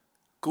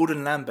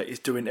Gordon Lambert is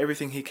doing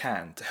everything he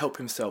can to help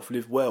himself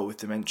live well with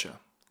dementia.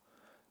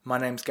 My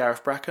name's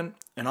Gareth Bracken,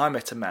 and I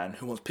met a man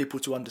who wants people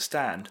to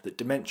understand that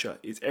dementia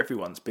is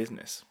everyone's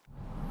business.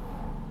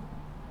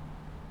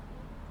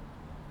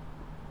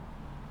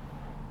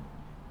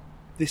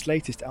 This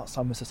latest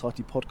Alzheimer's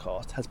Society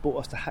podcast has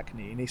brought us to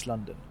Hackney in East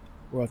London,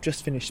 where I've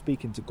just finished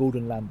speaking to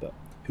Gordon Lambert,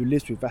 who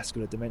lives with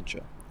vascular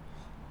dementia.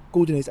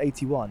 Gordon is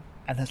 81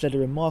 and has led a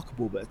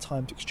remarkable but at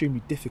times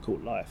extremely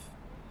difficult life.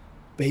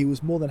 But he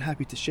was more than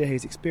happy to share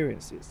his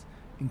experiences,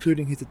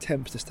 including his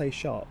attempts to stay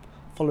sharp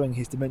following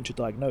his dementia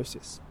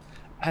diagnosis,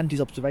 and his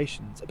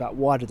observations about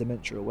wider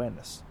dementia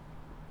awareness.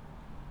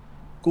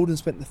 Gordon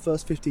spent the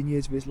first 15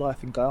 years of his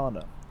life in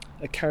Guyana,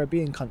 a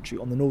Caribbean country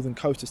on the northern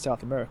coast of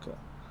South America,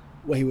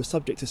 where he was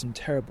subject to some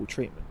terrible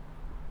treatment.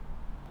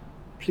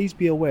 Please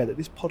be aware that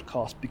this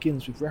podcast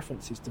begins with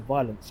references to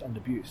violence and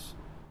abuse.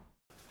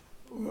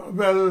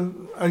 Well,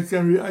 I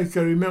can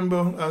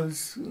remember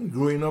as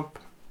growing up,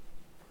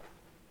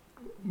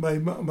 my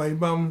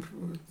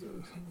mom,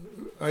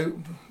 the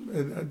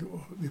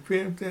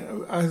same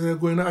thing, as I was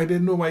growing up, I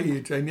didn't know my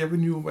age. I never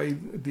knew my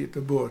date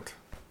of birth.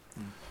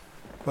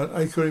 But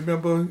I can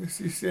remember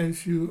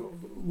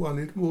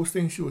most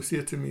things she would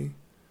say to me,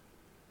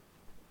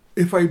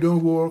 if I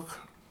don't work,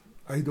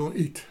 I don't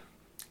eat.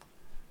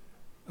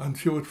 And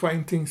she would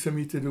find things for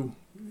me to do.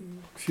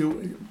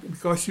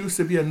 Because she used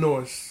to be a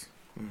nurse.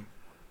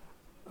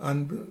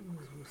 And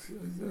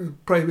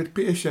private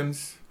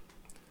patients,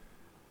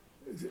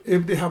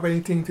 if they have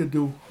anything to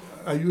do,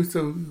 I used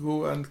to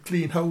go and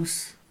clean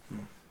house,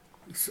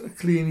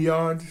 clean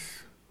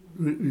yards,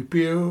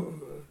 repair,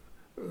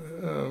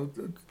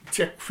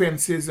 check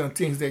fences and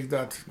things like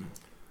that.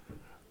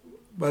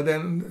 But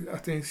then I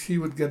think she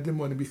would get the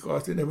money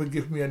because they never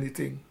give me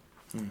anything.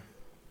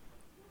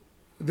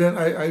 Then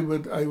I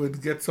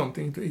would get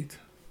something to eat.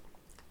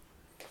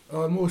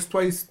 Almost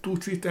twice,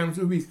 2-3 times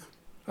a week,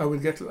 I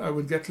would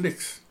get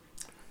licks.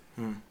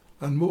 And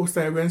most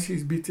time when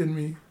she's beating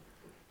me,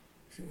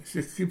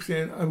 she keeps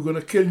saying, I'm going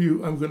to kill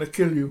you, I'm going to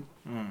kill you.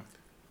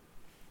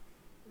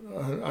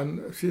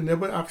 And she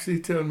never actually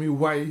tell me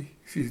why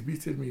she's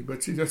beating me,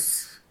 but she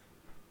just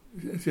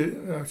used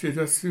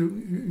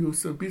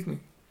to beat me.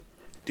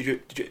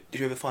 Did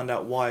you ever find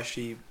out why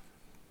she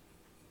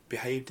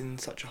behaved in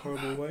such a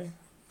horrible way?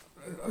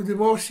 The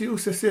more she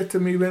used to say to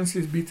me when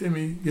she's beating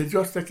me, you're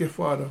just like your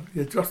father,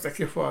 you're just like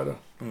your father.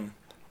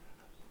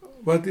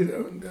 But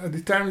at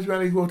the times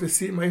when I go to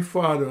see my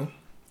father,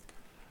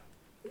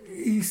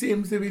 he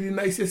seems to be the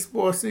nicest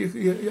person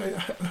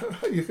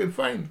you can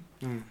find.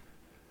 And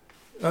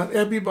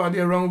everybody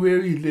around where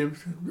he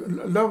lives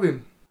love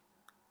him.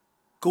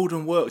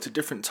 Gordon worked at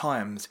different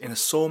times in a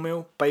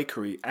sawmill,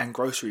 bakery and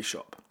grocery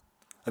shop.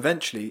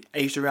 Eventually,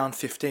 aged around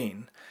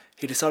 15,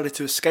 he decided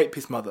to escape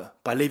his mother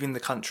by leaving the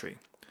country,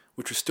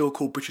 which was still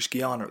called British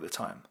Guiana at the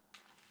time.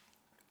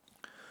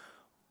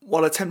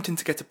 While attempting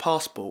to get a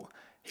passport,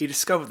 he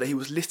discovered that he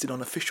was listed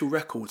on official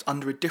records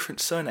under a different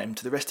surname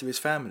to the rest of his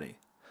family.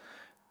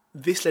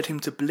 This led him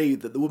to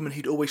believe that the woman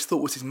he'd always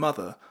thought was his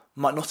mother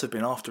might not have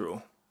been after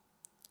all.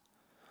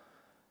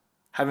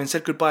 Having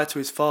said goodbye to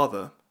his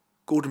father,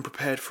 Gordon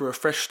prepared for a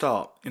fresh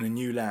start in a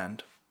new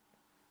land.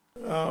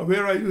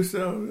 Where I used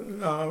to,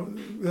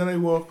 when I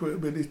worked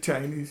with the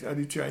Chinese at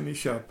the Chinese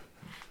shop,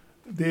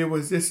 there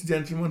was this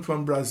gentleman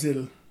from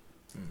Brazil,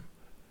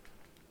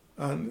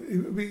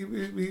 and we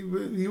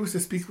used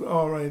to speak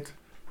all right.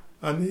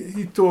 And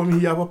he told me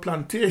he have a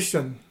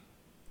plantation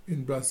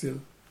in Brazil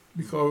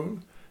because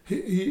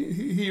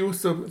he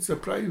used to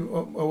supply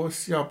our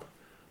shop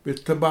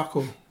with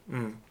tobacco.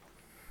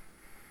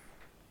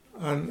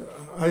 And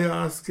I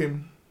asked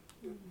him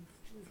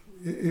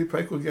if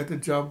I could get a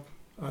job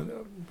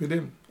with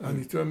him, and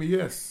he told me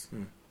yes.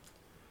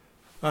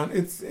 And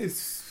it's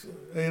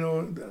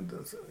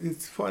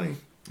funny.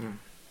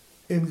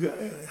 In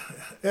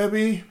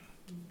every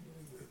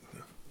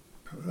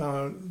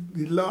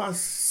the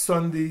last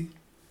Sunday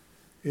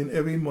in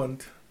every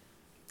month,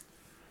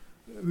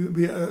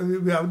 we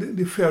have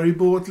the ferry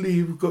boat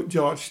leave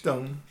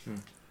Georgetown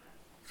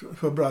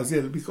for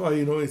Brazil because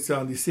it's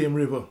on the same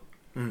river,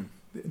 the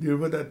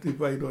river that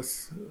divides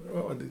us.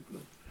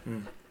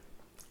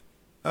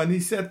 And he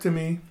said to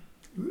me,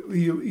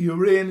 he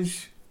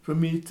arranged for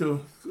me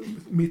to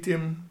meet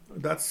him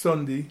that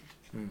Sunday,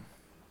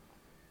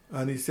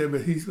 and he said,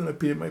 well, he's going to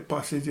pay my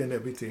passage and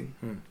everything.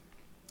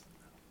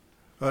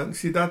 And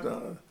see that,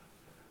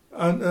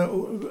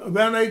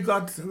 when I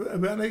got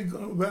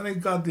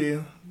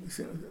there,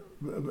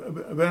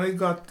 when I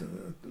got to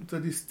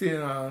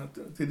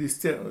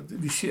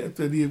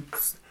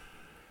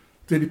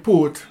the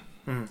port,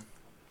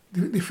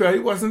 the ferry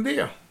wasn't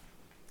there,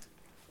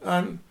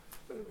 and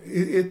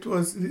it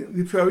was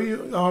the ferry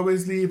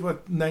always leave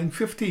at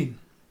 9:15,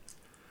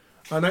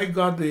 and I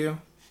got there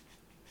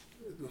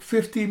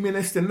 15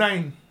 minutes to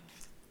 9.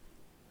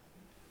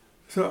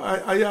 So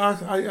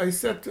I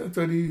said to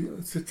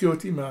the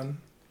security man,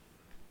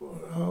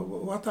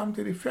 what happened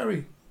to the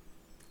ferry?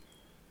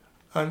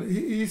 And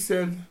he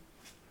said,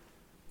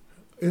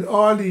 In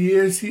all the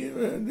years,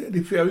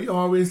 the ferry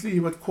always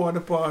leave at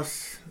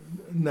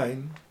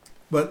 9:15.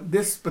 But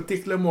this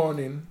particular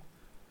morning,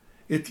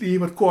 it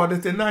leave at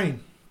 9:15.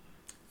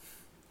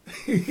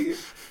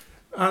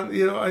 And,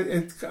 you know,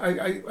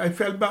 I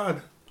felt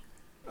bad.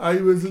 I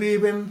was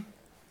leaving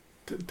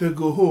to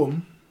go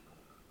home.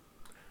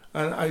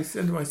 And I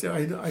said to myself,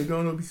 I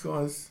don't know,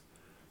 because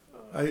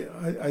I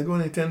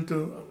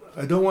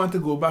don't want to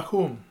go back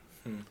home.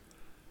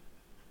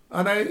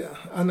 And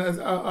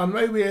on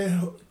my way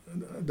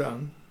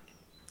down,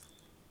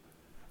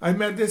 I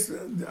met this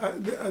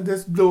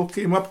bloke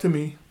came up to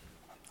me,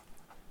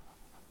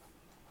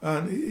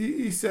 and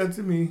he said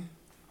to me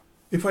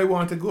if I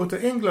want to go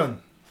to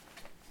England.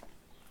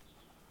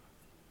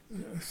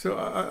 So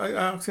I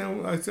asked him,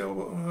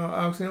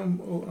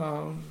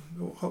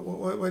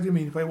 what do you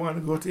mean if I want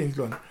to go to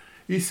England?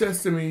 He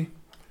says to me,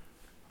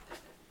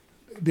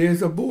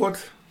 there's a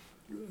boat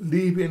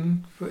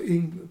leaving for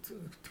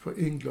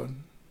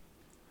England,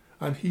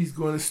 and he's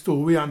going to stow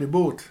away on the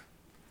boat.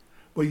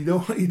 But he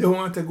don't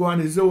want to go on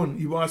his own.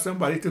 He wants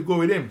somebody to go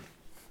with him.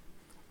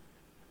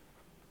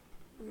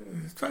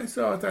 So I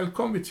thought, I'll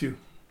come with you.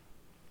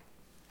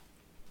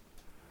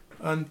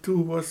 And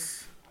two of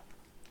us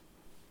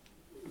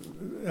went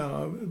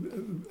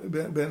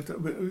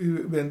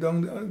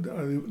down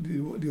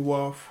the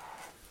wharf,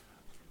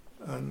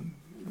 and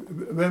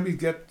when we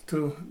get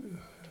to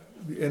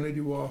the end of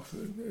the wharf,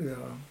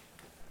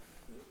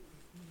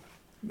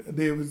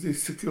 there was the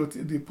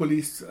security, the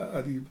police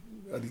at the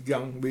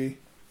gangway.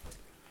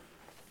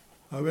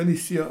 And when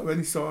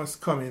he saw us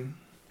coming,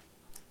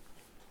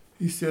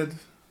 he said,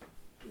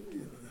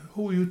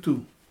 "Who are you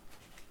two?"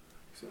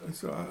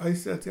 So I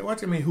said, "What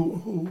do you mean,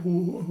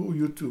 who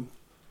you two?"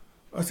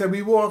 I said,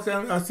 we walking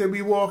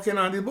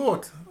on the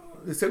boat.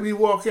 They said, we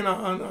walking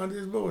on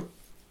this boat.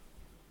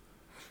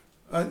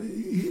 And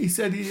he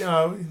said, he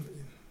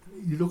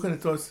looking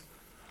at us.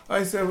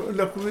 I said,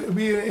 look,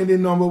 we in the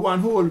number one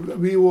hole.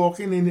 We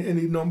walking in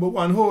the number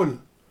one hole.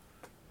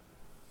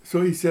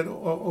 So he said,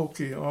 oh,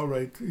 okay, all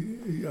right.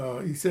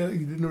 He said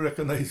he didn't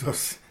recognize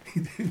us.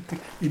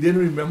 He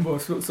didn't remember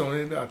us, something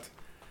like that.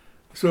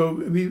 So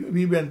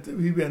we went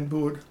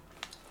board,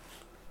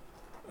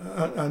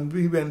 and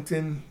we went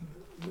in.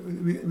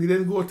 We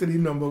didn't go to the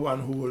number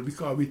one hole,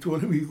 because we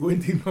told him we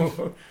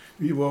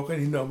walk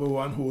in the number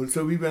one hole.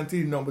 So we went to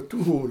the number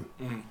two hole.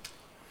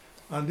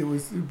 And there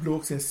was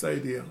blokes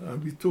inside there,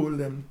 and we told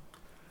them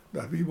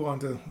that we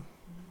want to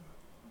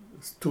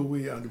stow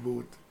away on the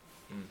boat.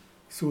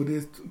 So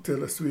they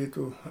tell us where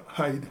to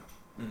hide.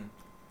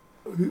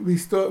 We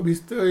stayed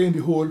in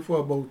the hole for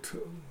about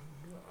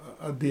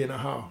a day and a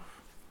half,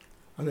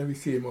 and then we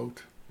came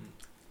out.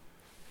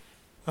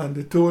 And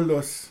they told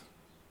us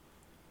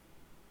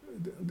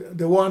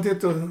they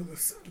wanted to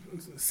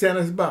send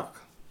us back,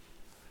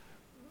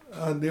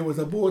 and there was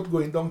a boat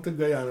going down to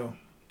Guyana,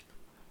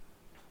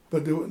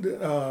 but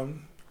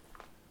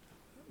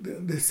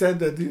they said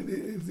that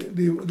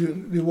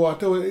the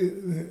water,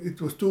 it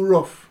was too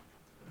rough,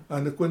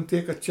 and they couldn't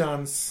take a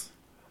chance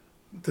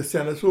to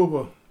send us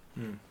over.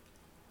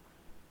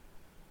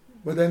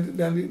 But then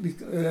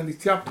the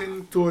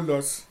captain told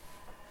us,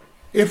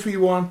 if we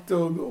want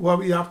to, what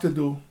we have to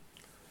do,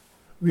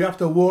 we have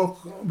to work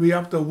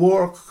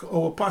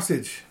our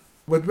passage.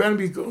 But when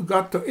we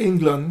got to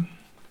England,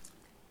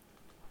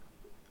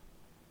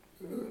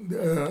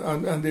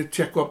 and they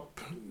check up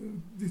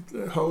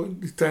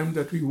the time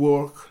that we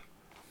work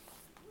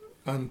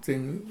and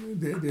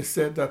things, they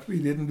said that we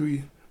didn't do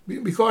it,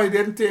 because it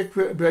didn't take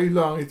very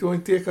long. It only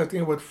take, I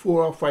think, about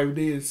 4 or 5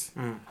 days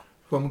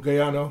from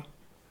Guyana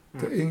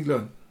to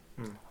England.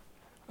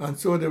 And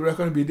so they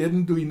reckon we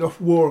didn't do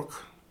enough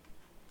work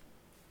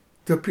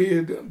to pay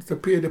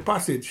the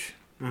passage.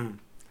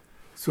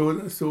 So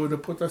they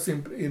put us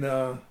in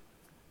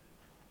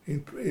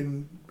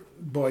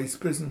boys'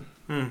 prison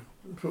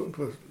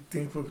for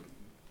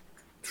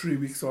 3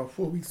 weeks or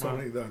 4 weeks,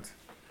 something like that,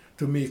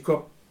 to make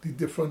up the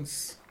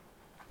difference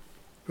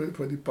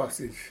for the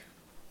passage.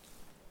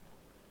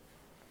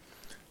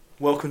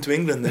 Welcome to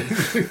England,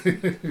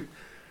 then.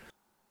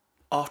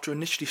 After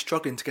initially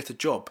struggling to get a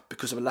job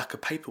because of a lack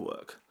of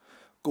paperwork,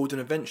 Gordon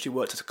eventually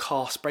worked at a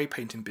car spray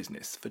painting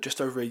business for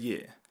just over a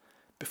year,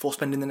 before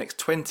spending the next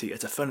 20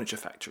 at a furniture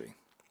factory.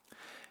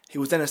 He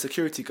was then a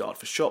security guard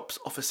for shops,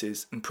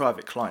 offices and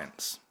private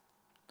clients.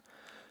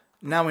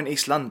 Now in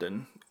East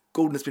London,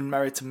 Gordon has been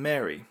married to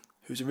Mary,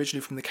 who's originally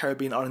from the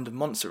Caribbean island of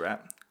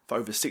Montserrat, for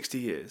over 60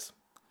 years.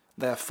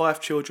 They have 5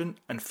 children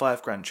and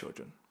 5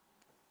 grandchildren.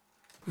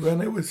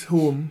 When I was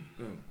home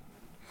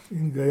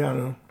in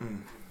Guyana,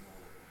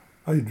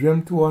 I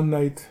dreamt one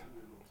night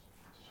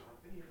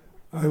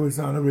I was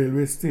on a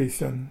railway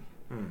station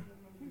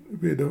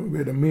with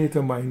a mate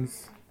of mine,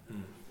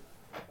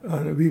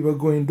 and we were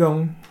going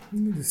down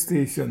the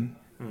station,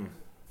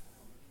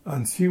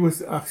 and she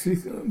was actually,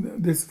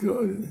 the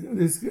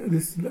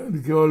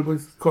girl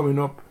was coming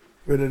up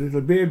with a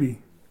little baby,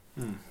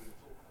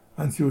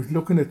 and she was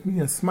looking at me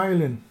and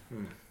smiling.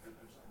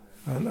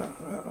 And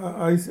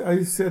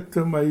I said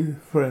to my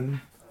friend,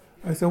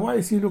 I said, why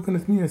is she looking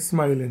at me and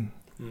smiling?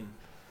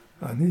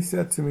 And he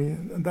said to me,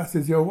 "That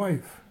is your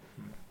wife."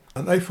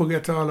 And I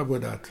forget all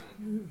about that.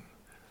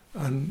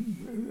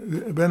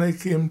 And when I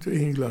came to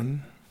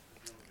England,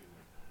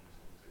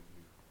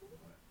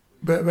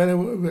 but when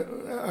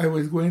I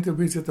was going to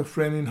visit a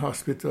friend in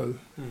hospital,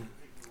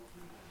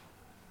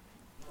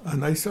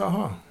 and I saw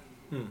her.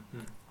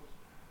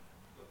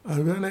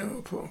 And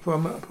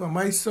when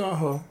I saw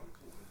her,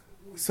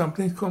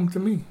 something come to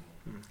me.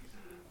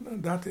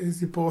 That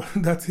is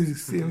the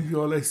same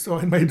girl I saw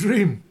in my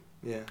dream.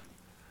 Yeah.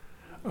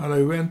 And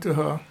I went to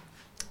her,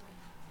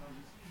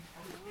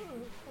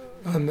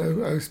 and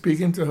I was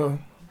speaking to her,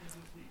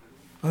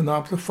 and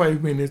after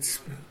 5 minutes,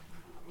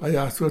 I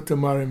asked her to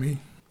marry me.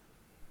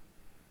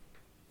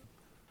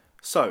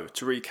 So,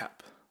 to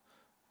recap,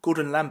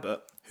 Gordon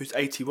Lambert, who's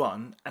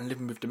 81 and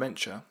living with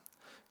dementia,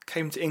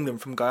 came to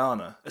England from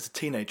Guyana as a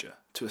teenager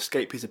to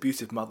escape his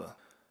abusive mother.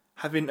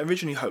 Having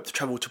originally hoped to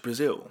travel to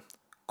Brazil,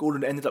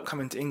 Gordon ended up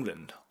coming to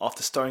England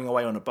after stowing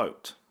away on a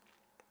boat.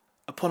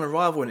 Upon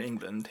arrival in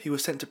England, he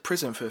was sent to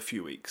prison for a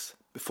few weeks,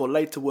 before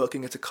later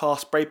working at a car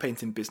spray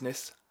painting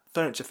business,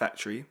 furniture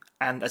factory,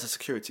 and as a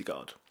security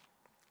guard.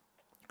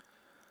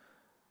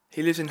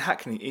 He lives in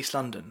Hackney, East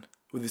London,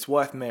 with his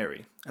wife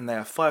Mary, and they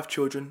have 5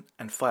 children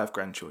and 5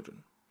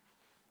 grandchildren.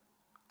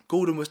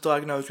 Gordon was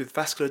diagnosed with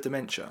vascular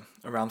dementia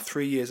around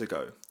 3 years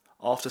ago,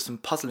 after some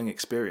puzzling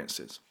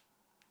experiences.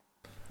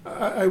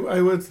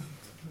 I was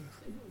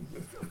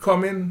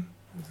coming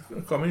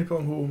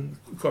from home,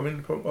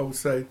 coming from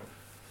outside,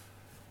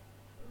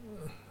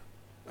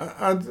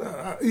 and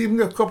even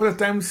a couple of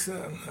times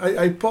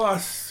I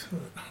passed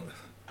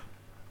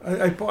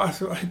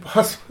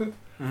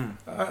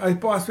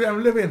where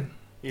I'm living.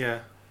 Yeah.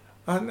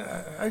 And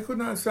I could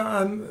not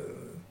understand.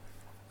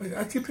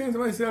 I keep thinking to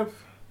myself,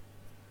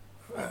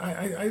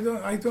 I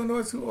don't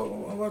know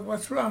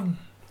what's wrong.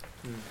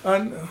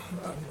 And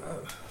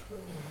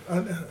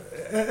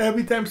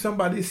every time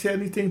somebody say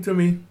anything to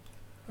me,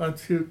 and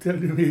she'll tell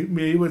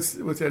me will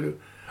tell you,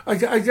 I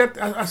get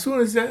as soon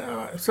as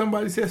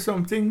somebody says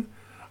something,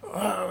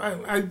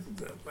 I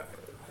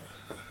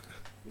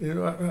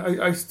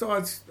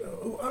start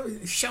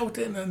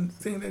shouting and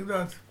things like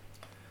that.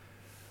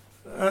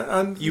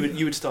 And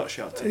you would start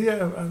shouting.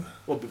 Yeah.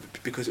 Well,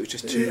 because it was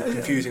just too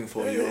confusing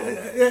for you.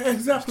 Yeah,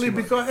 exactly.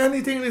 Because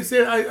anything they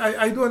say,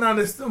 I don't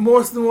understand.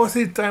 Most of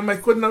the time, I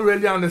could not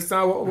really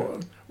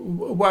understand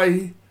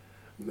why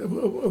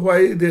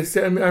they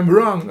say I'm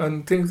wrong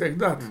and things like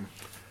that.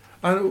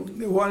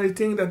 And one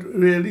thing that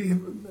really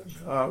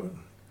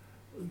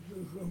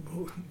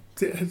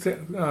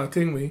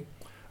thing me,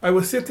 I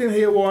was sitting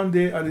here one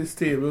day at this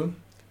table,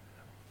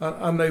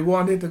 and I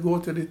wanted to go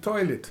to the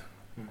toilet.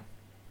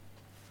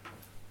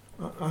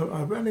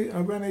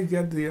 When I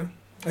get there,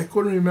 I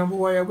couldn't remember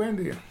why I went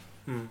there.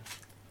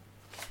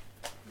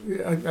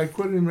 I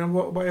couldn't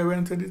remember why I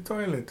went to the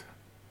toilet.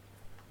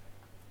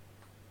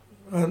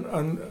 And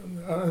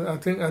I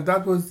think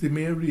that was the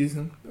main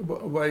reason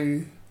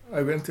why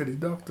I went to the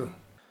doctor.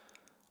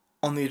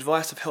 On the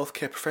advice of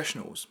healthcare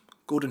professionals,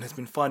 Gordon has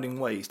been finding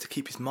ways to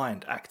keep his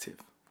mind active.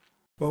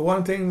 Well,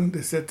 one thing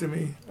they said to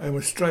me, I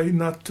must try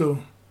not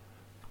to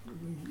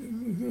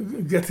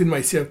get in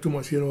myself too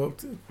much,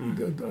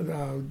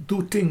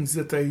 do things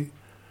that I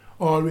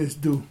always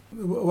do.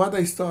 What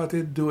I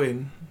started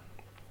doing,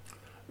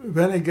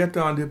 when I get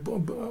on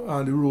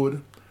the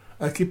road,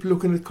 I keep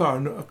looking at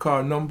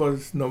car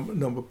numbers,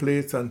 number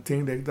plates and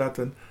things like that,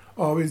 and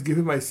always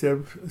giving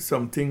myself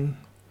something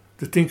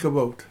to think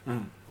about.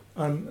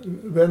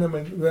 And when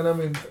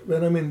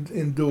I'm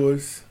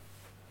indoors,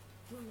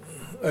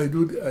 I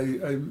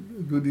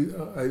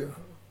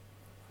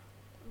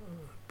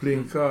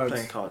playing cards.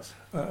 Playing cards.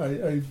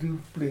 I do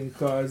playing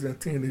cards and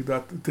things like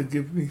that to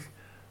give me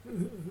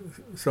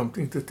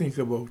something to think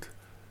about.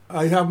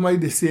 I have my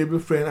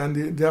disabled friend, and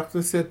the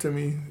doctor said to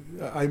me,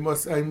 I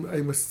must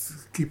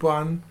keep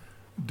on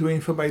doing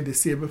for my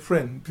disabled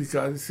friend,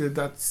 because he said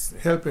that's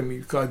helping me,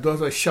 because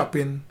those are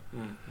shopping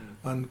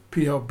and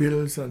pay our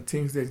bills and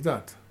things like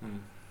that.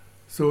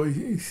 So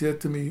he said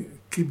to me,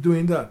 keep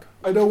doing that.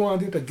 I don't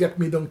want it to get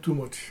me down too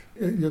much.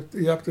 You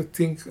have to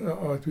think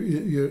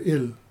you're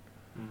ill.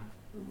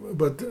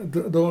 But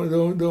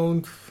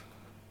don't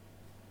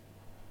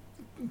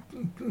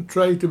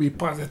try to be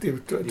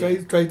positive.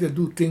 Try to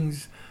do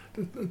things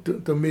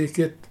to make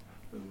it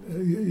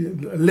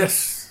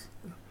less.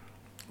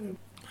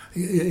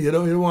 You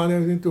don't want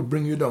everything to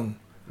bring you down.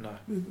 No.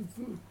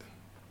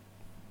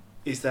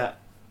 Is that,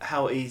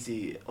 how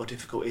easy or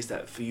difficult is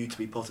that for you to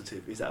be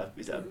positive? Is that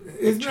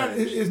a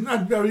challenge? It's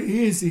not very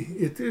easy.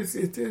 It is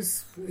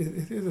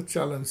a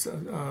challenge,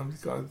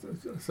 because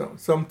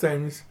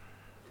sometimes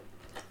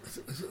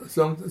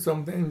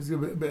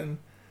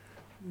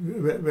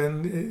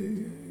when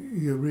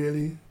you're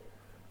really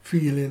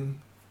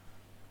feeling,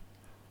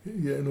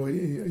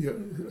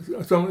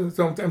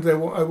 sometimes I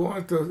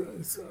want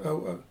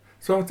to.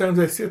 Sometimes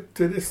I sit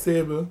to this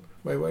table.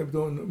 My wife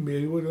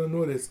Mary wouldn't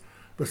know this,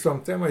 but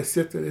sometimes I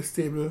sit to this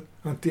table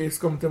and tears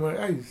come to my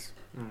eyes.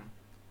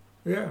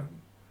 Yeah,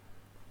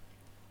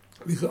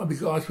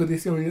 because for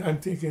this I'm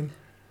thinking,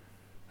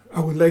 I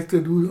would like to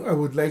do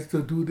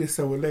this.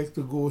 I would like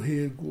to go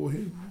here.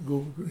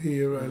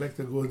 I like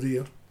to go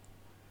there,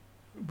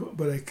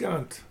 but I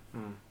can't.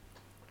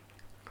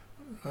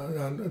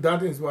 And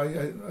that is why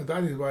I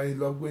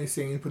love going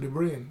singing for the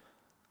brain.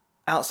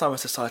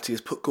 Alzheimer's Society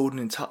has put Gordon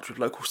in touch with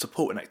local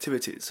support and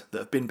activities that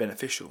have been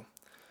beneficial.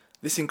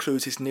 This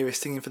includes his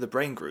nearest Singing for the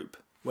Brain group,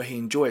 where he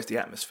enjoys the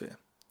atmosphere.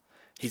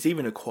 He's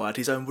even acquired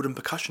his own wooden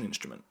percussion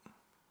instrument.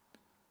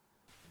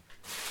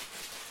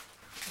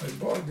 I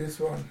bought this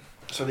one.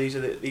 So these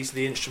are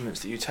the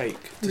instruments that you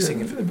take to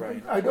Singing for the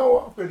Brain. I don't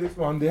work with this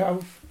one. They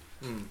have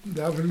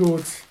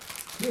loads.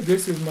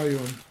 This is my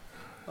own.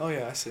 Oh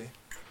yeah, I see.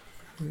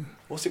 Yeah.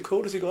 What's it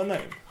called? Has it got a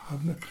name? I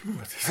have no clue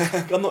what it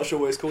is. I'm not sure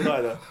what it's called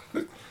either.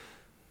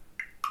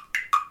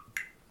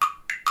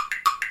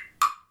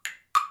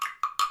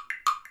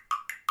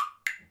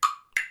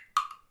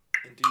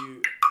 And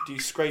do you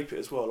scrape it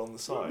as well along the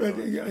side? But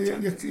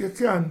you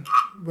can,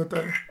 but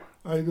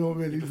I don't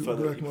really do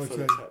that much.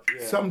 Yeah.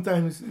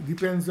 Sometimes it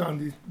depends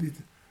on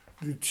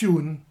the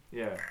tune.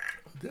 Yeah.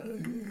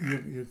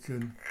 You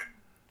can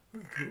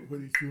what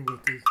the tune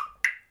is.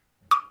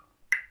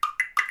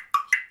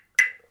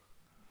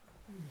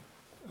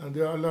 And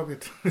I love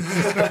it.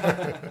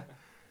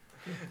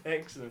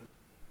 Excellent.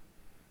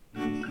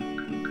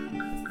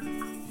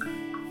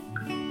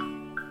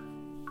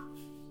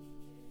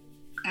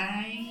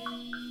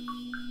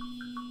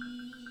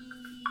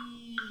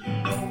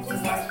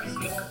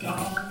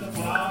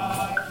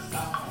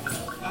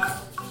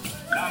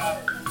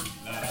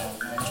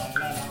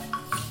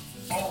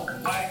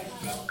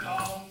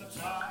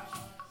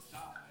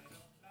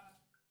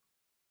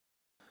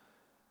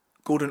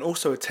 Gordon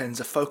also attends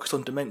a Focus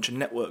on Dementia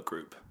network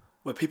group,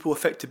 where people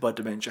affected by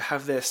dementia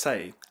have their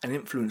say and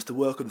influence the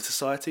work of the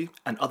Society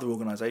and other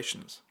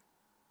organisations.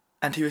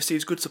 And he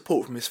receives good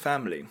support from his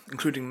family,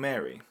 including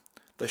Mary,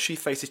 though she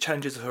faces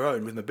challenges of her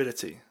own with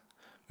mobility,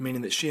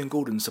 meaning that she and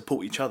Gordon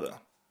support each other.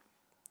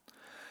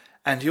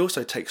 And he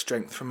also takes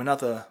strength from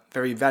another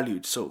very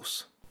valued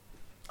source.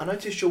 I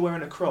noticed you're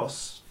wearing a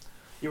cross.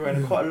 You're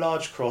wearing quite a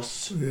large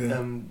cross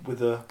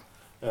with a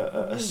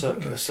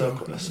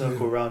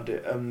circle around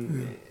it.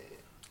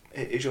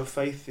 Is your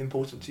faith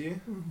important to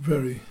you?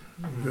 Very,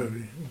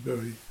 very,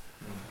 very.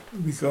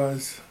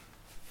 Because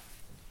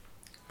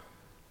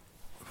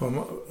from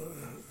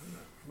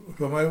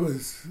I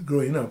was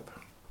growing up,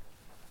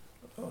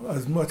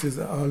 as much as,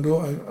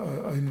 although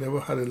I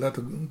never had a lot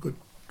of good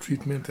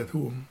treatment at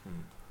home,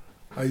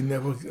 I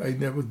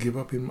never give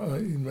up in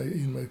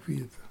my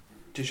faith.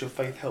 Does your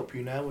faith help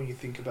you now when you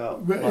think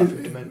about life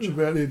with dementia?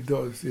 Well, it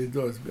does,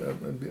 because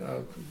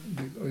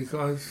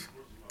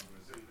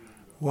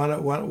one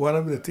of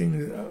the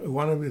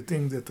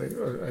things that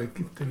I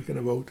keep thinking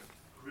about,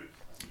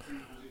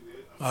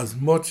 as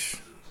much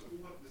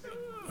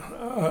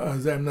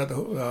as I'm not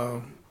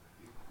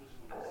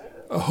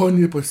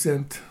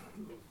 100%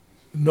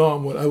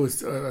 normal, I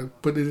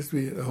put it this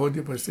way,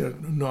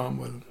 100%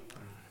 normal.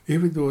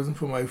 If it wasn't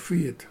for my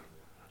faith,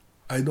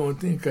 I don't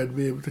think I'd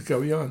be able to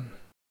carry on.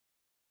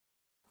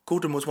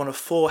 Gordon was one of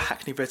 4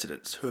 Hackney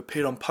residents who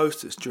appeared on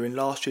posters during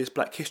last year's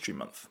Black History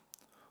Month.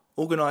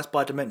 Organised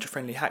by Dementia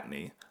Friendly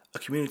Hackney, a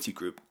community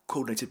group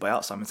coordinated by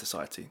Alzheimer's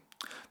Society,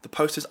 the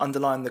posters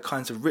underline the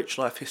kinds of rich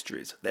life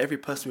histories that every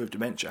person with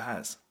dementia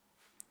has.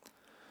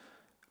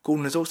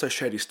 Gordon has also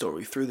shared his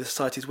story through the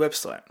Society's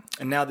website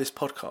and now this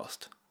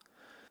podcast.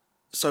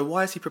 So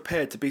why is he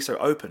prepared to be so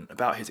open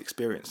about his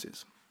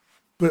experiences?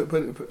 But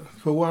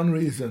for one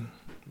reason,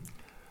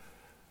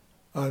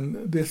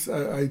 and this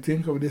I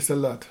think of this a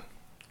lot.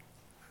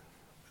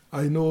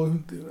 I know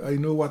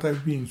what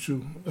I've been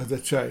through as a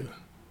child,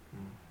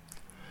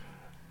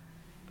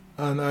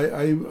 and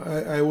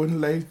I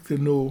wouldn't like to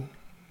know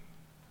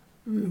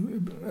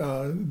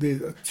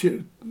the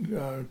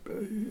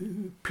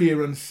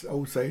parents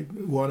outside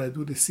want to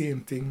do the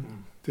same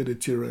thing to the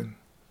children,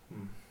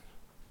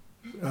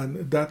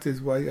 and that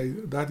is why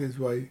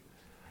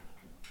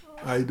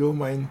I don't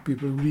mind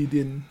people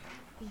reading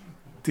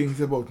things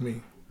about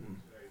me,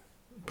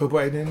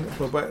 providing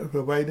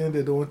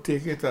they don't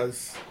take it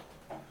as,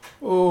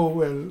 oh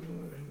well,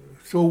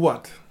 so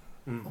what?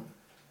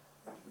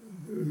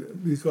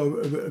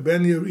 Because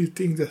when you read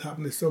things that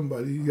happen to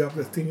somebody, you have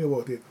to think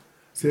about it.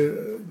 So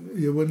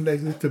you wouldn't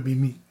like it to be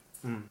me.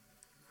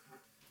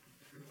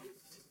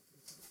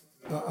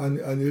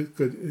 And you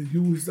could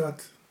use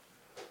that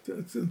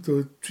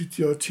to treat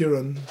your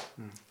children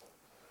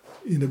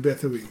in a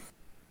better way.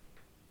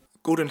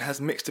 Gordon has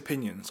mixed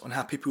opinions on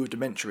how people with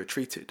dementia are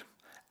treated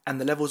and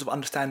the levels of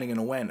understanding and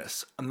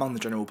awareness among the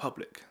general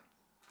public.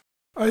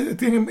 I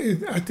think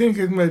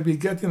it might be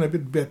getting a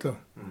bit better,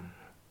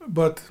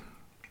 but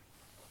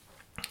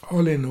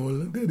all in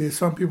all, there's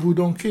some people who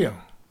don't care.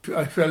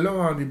 I fell down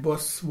on the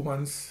bus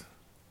once,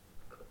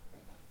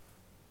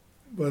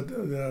 but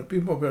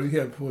people were very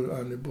helpful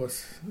on the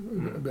bus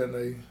when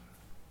I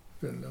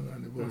fell down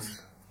on the bus.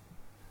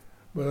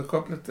 But a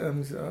couple of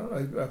times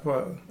I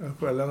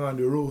fell down on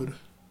the road.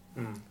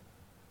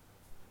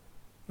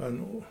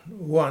 And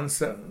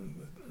once I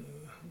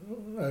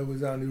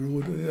was on the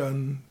road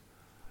and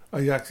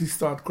I actually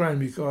start crying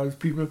because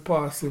people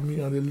passing me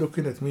and they're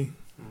looking at me.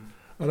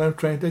 And I'm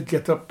trying to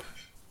get up.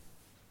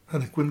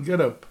 And I couldn't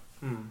get up.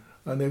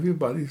 And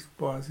everybody's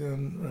passing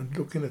and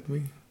looking at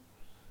me.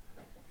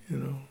 You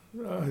know,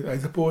 I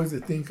suppose they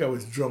think I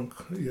was drunk,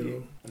 you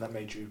know. And that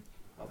made you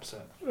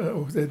upset?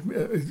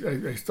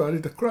 I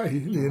started to cry,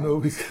 you know,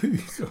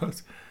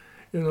 because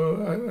you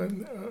know,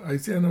 I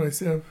said to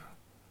myself,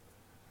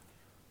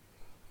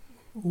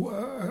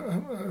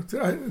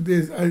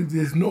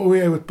 there's no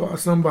way I would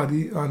pass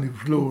somebody on the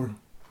floor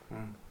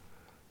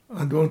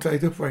and don't try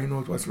to find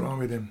out what's wrong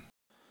with them.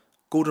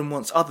 Gordon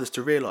wants others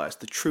to realise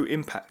the true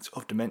impact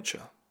of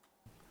dementia.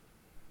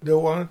 They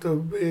want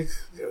to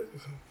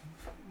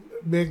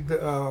make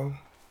the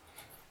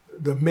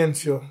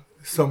dementia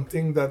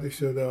something that they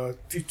should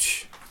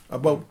teach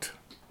about.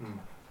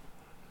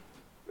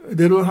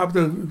 They don't have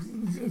to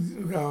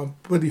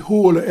put the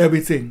whole of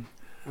everything,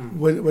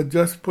 but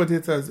just put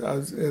it as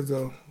a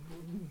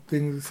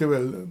thing to say,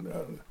 well,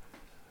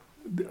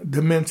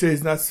 dementia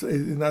is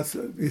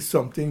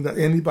something that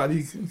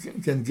anybody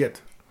can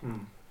get.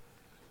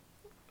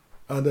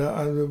 And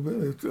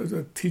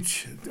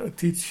teach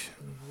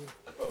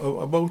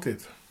about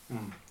it.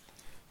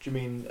 Do you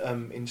mean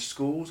in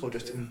schools or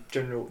just in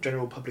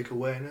general public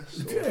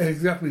awareness? Or?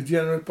 Exactly,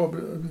 general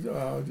public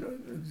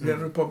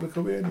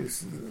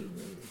awareness.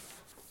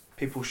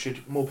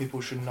 More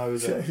people should know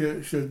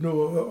that. Should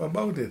know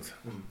about it.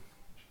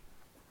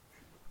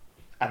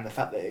 And the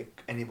fact that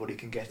anybody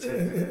can get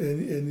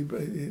it.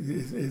 Anybody,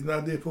 it's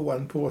not there for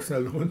one person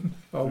alone,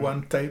 or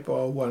one type,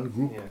 or one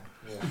group.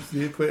 It's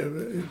there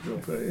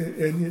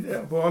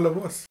for all of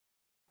us.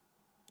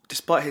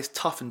 Despite his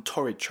tough and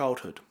torrid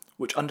childhood,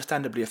 which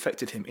understandably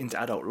affected him into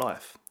adult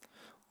life,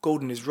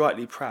 Gordon is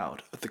rightly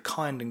proud of the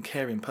kind and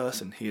caring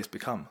person he has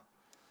become.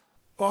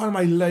 All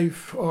my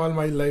life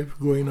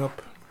growing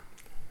up,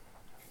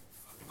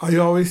 I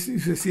always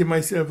used to see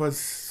myself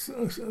as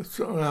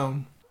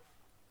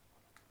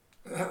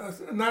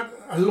not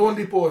a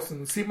lonely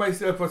person, see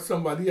myself as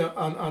somebody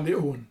on their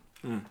own.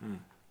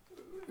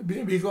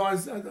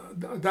 Because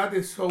that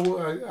is how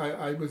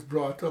I was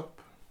brought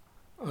up,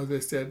 as I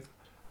said.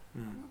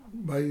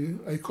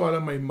 I call her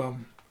my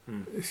mom.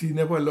 She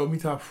never allowed me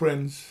to have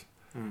friends.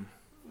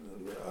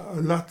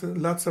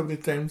 Lots of the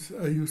times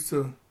I used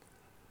to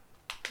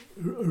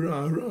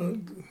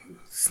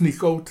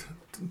sneak out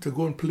to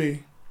go and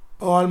play.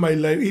 All my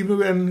life, even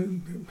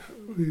when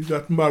we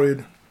got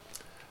married,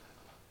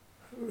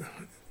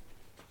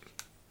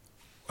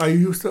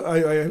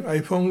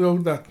 I found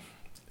out that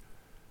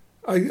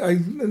I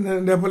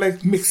never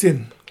liked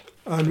mixing.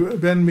 And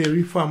when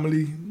Mary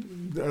family,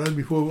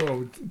 before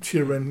our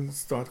children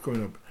start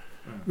coming up,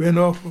 when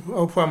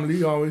our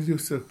family always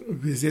used to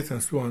visit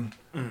and so on,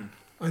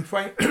 I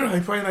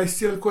find I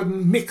still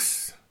couldn't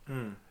mix.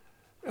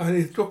 And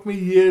it took me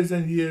years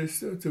and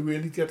years to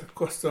really get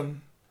accustomed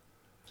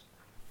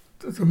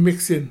to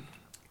mixing.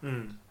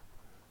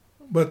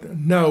 But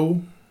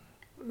now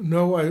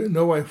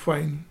I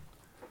find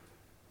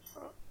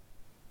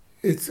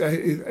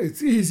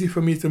it's easy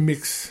for me to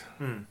mix.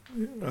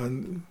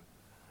 And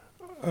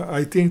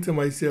I think to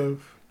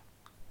myself,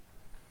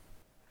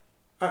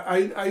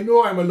 I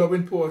know I'm a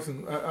loving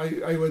person.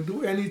 I would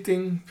do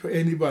anything for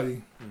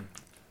anybody.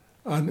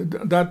 And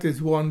that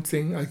is one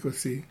thing I could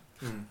say.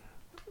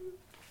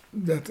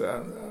 That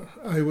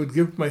I would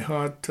give my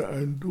heart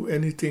and do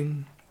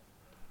anything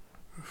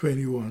for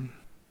anyone.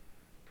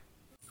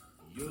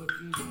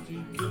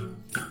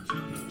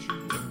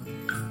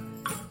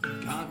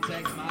 Can't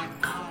take my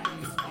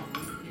eyes off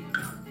you.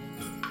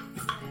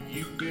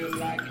 You feel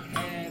like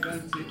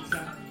heaven's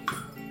itself.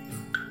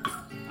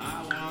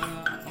 I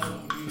wanna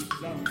hold you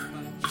so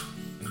much.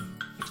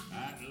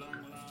 At long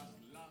last,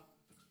 love.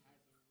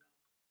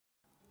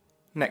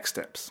 Next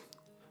steps.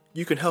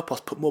 You can help us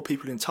put more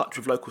people in touch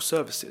with local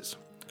services.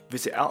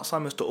 Visit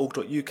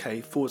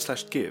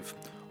alzheimers.org.uk/give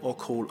or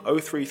call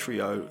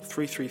 0330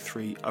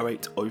 333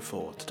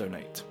 0804 to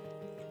donate.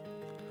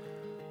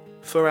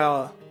 For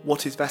our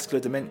What is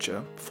Vascular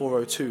Dementia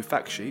 402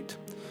 fact sheet,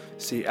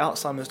 see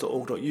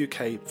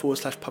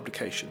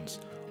alzheimers.org.uk/publications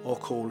or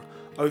call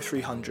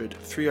 0300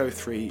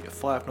 303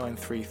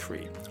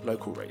 5933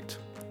 local rate.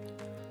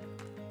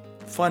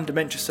 Find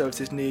dementia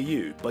services near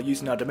you by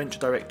using our dementia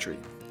directory.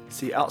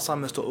 See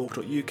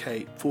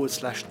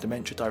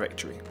alzheimers.org.uk/dementia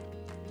directory.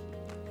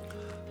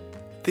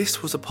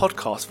 This was a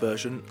podcast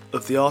version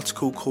of the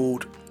article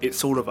called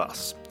It's All of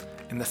Us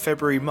in the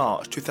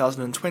February-March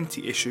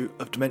 2020 issue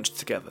of Dementia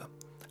Together,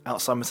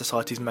 Alzheimer's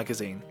Society's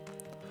magazine.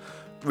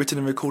 Written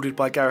and recorded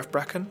by Gareth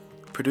Bracken,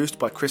 produced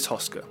by Chris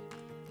Hosker.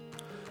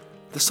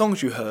 The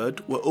songs you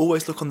heard were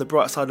Always Look on the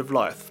Bright Side of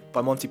Life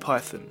by Monty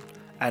Python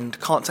and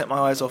Can't Take My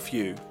Eyes Off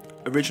You,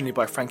 originally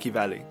by Frankie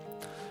Valli.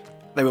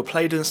 They were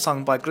played and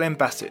sung by Glenn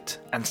Bassett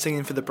and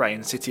Singing for the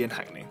Brain, City and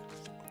Hackney.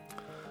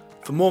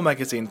 For more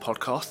magazine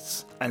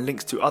podcasts and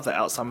links to other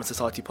Alzheimer's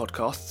Society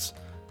podcasts,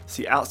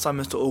 see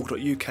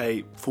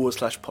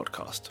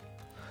alzheimers.org.uk/podcast.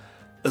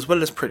 As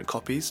well as print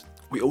copies,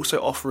 we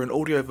also offer an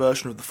audio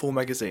version of the full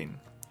magazine.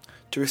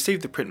 To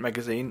receive the print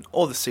magazine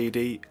or the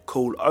CD,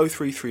 call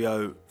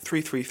 0330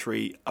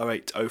 333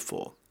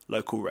 0804,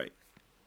 local rate.